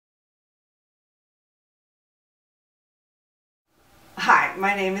Hi,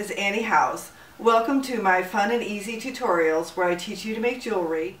 my name is Annie House. Welcome to my fun and easy tutorials where I teach you to make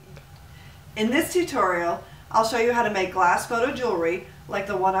jewelry. In this tutorial, I'll show you how to make glass photo jewelry like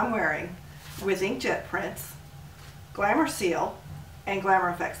the one I'm wearing with inkjet prints, Glamour Seal, and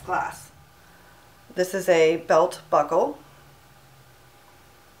Glamour FX glass. This is a belt buckle.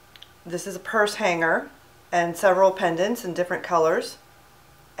 This is a purse hanger and several pendants in different colors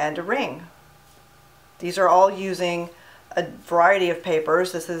and a ring. These are all using a variety of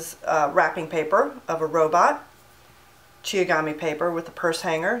papers. This is wrapping paper of a robot, Chiogami paper with a purse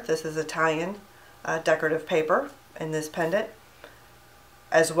hanger. This is Italian decorative paper in this pendant,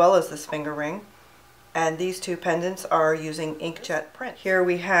 as well as this finger ring. And these two pendants are using inkjet print. Here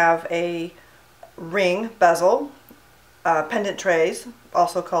we have a ring bezel, pendant trays,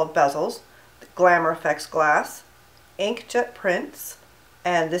 also called bezels, Glamour FX glass, inkjet prints,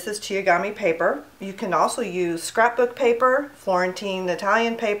 and this is Chiogami paper. You can also use scrapbook paper, Florentine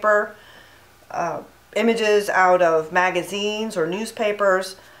Italian paper, images out of magazines or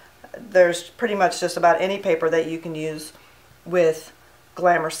newspapers. There's pretty much just about any paper that you can use with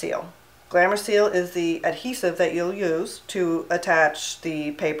Glamour Seal. Glamour Seal is the adhesive that you'll use to attach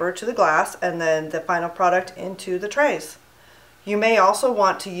the paper to the glass and then the final product into the trays. You may also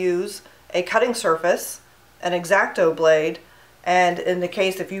want to use a cutting surface, an X-Acto blade, and in the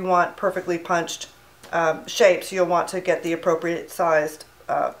case if you want perfectly punched shapes, you'll want to get the appropriate sized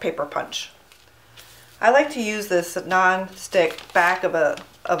paper punch. I like to use this non-stick back of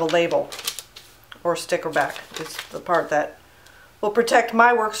a label, or sticker back. It's the part that will protect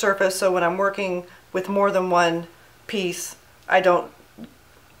my work surface, so when I'm working with more than one piece, I don't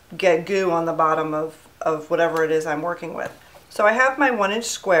get goo on the bottom of whatever it is I'm working with. So I have my 1-inch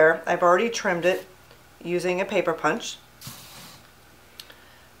square. I've already trimmed it using a paper punch.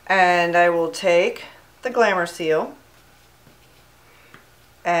 And I will take the Glamour Seal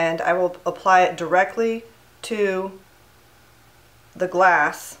and I will apply it directly to the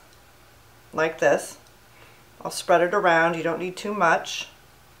glass like this. I'll spread it around. You don't need too much.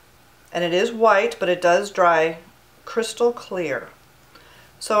 And it is white, but it does dry crystal clear.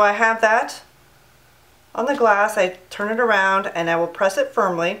 So I have that on the glass. I turn it around and I will press it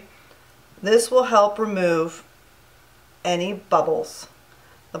firmly. This will help remove any bubbles.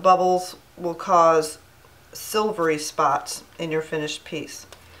 The bubbles will cause silvery spots in your finished piece.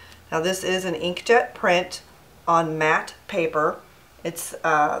 Now this is an inkjet print on matte paper. It's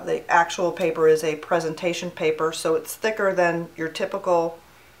the actual paper is a presentation paper, so it's thicker than your typical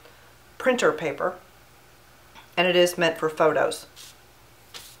printer paper, and it is meant for photos.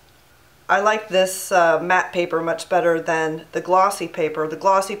 I like this matte paper much better than the glossy paper. The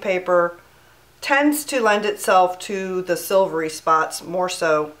glossy paper tends to lend itself to the silvery spots more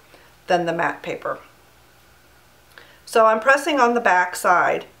so than the matte paper. So I'm pressing on the back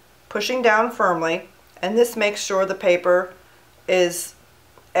side, pushing down firmly, and this makes sure the paper is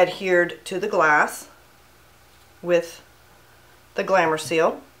adhered to the glass with the Glamour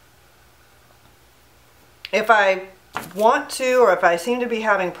Seal. If I want to, or if I seem to be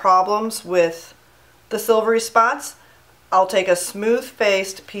having problems with the silvery spots, I'll take a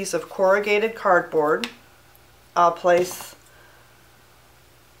smooth-faced piece of corrugated cardboard. I'll place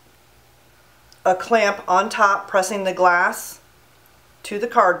a clamp on top, pressing the glass to the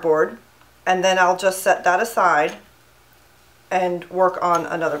cardboard, and then I'll just set that aside and work on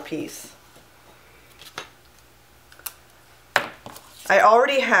another piece. I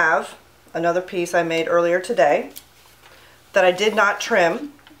already have another piece I made earlier today that I did not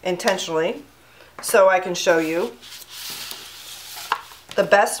trim intentionally, so I can show you the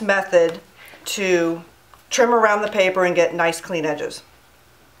best method to trim around the paper and get nice clean edges.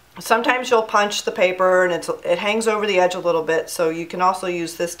 Sometimes you'll punch the paper and it hangs over the edge a little bit, so you can also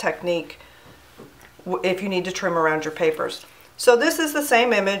use this technique if you need to trim around your papers. So this is the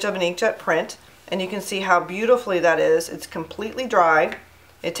same image of an inkjet print, and you can see how beautifully that is. It's completely dry.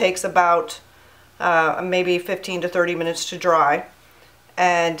 It takes about maybe 15 to 30 minutes to dry,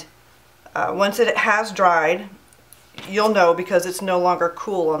 and once it has dried, you'll know because it's no longer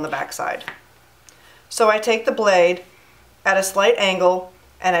cool on the back side. So I take the blade at a slight angle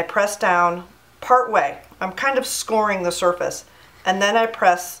and I press down part way. I'm kind of scoring the surface, and then I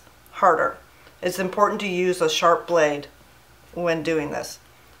press harder. It's important to use a sharp blade when doing this.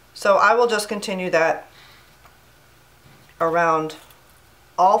 So I will just continue that around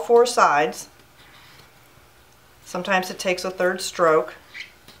all 4 sides. Sometimes it takes a 3rd stroke.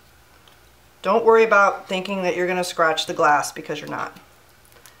 Don't worry about thinking that you're going to scratch the glass, because you're not.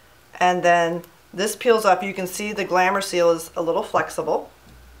 And then this peels up. You can see the Glamour Seal is a little flexible.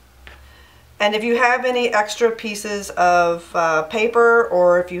 And if you have any extra pieces of paper,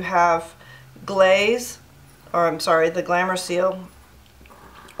 or if you have glaze, or I'm sorry, the Glamour Seal,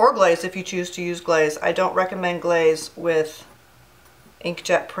 or glaze if you choose to use glaze. I don't recommend glaze with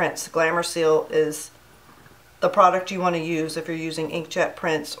inkjet prints. Glamour Seal is the product you want to use if you're using inkjet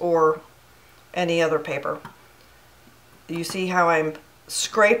prints or any other paper. You see how I'm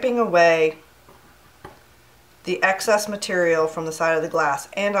scraping away the excess material from the side of the glass,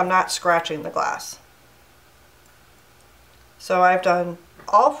 and I'm not scratching the glass. So I've done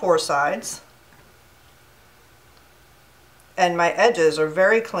all 4 sides, and my edges are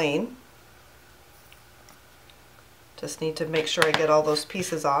very clean. Just need to make sure I get all those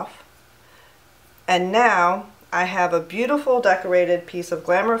pieces off. And now I have a beautiful decorated piece of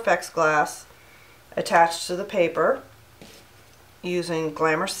Glamour Effects glass attached to the paper using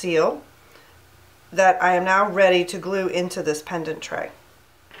Glamour Seal that I am now ready to glue into this pendant tray.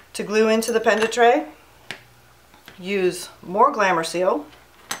 To glue into the pendant tray, use more Glamour Seal.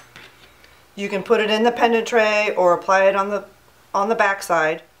 You can put it in the pendant tray or apply it on the back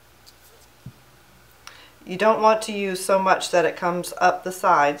side. You don't want to use so much that it comes up the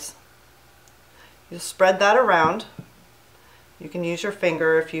sides. You spread that around. You can use your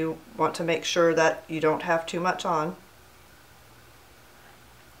finger if you want to make sure that you don't have too much on.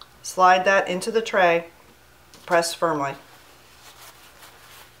 Slide that into the tray, press firmly.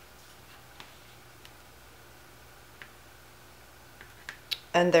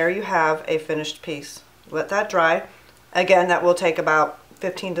 And there you have a finished piece. Let that dry. Again, that will take about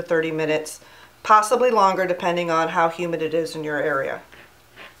 15 to 30 minutes, possibly longer depending on how humid it is in your area.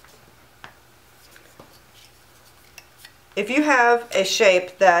 If you have a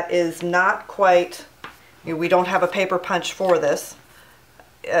shape that is not quite, we don't have a paper punch for this.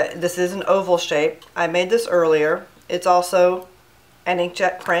 This is an oval shape. I made this earlier. It's also an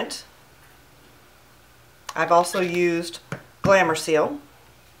inkjet print. I've also used Glamour Seal.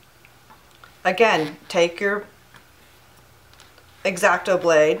 Again, take your X-Acto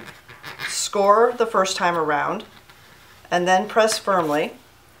blade, score the first time around, and then press firmly.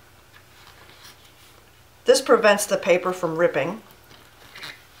 This prevents the paper from ripping.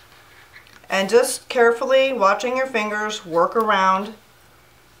 And just carefully, watching your fingers, work around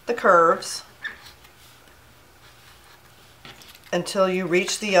the curves until you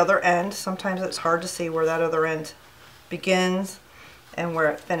reach the other end. Sometimes it's hard to see where that other end begins and where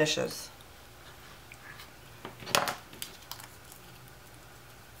it finishes.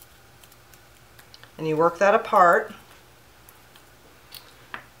 And you work that apart.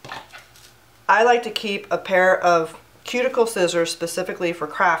 I like to keep a pair of cuticle scissors specifically for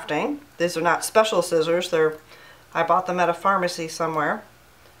crafting. These are not special scissors. I bought them at a pharmacy somewhere.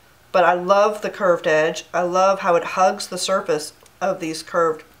 But I love the curved edge. I love how it hugs the surface of these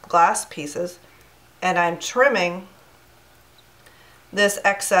curved glass pieces. And I'm trimming this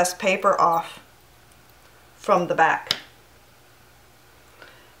excess paper off from the back.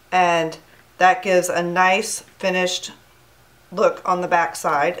 And that gives a nice finished look on the back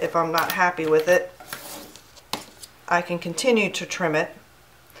side. If I'm not happy with it, I can continue to trim it.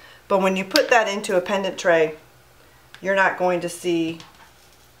 But when you put that into a pendant tray, you're not going to see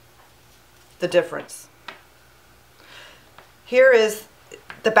the difference. Here is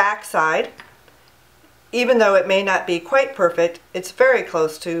the back side. Even though it may not be quite perfect, it's very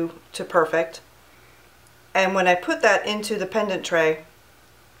close to perfect. And when I put that into the pendant tray,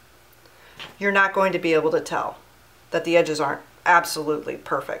 you're not going to be able to tell that the edges aren't absolutely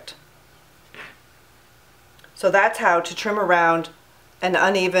perfect. So that's how to trim around an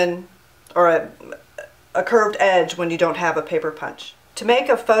uneven or a curved edge when you don't have a paper punch. To make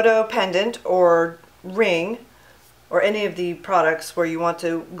a photo pendant or ring or any of the products where you want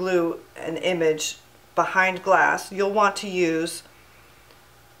to glue an image behind glass, you'll want to use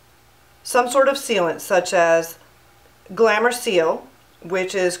some sort of sealant such as Glamour Seal,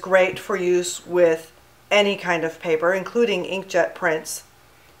 which is great for use with any kind of paper, including inkjet prints.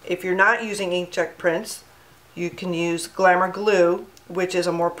 If you're not using inkjet prints, you can use Glamour Glue, which is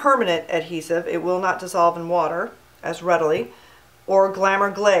a more permanent adhesive. It will not dissolve in water as readily. Or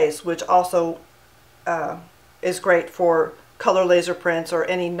Glamour Glaze, which also is great for color laser prints or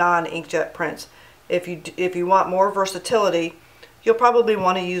any non-inkjet prints. If you want more versatility, you'll probably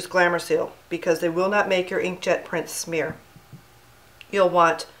want to use Glamour Seal because they will not make your inkjet prints smear. You'll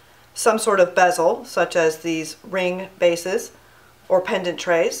want some sort of bezel, such as these ring bases or pendant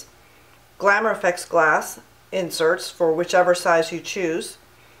trays, Glamour Effects glass inserts for whichever size you choose,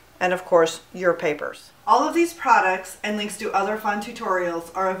 and of course your papers. All of these products and links to other fun tutorials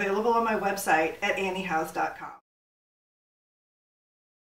are available on my website at anniehouse.com.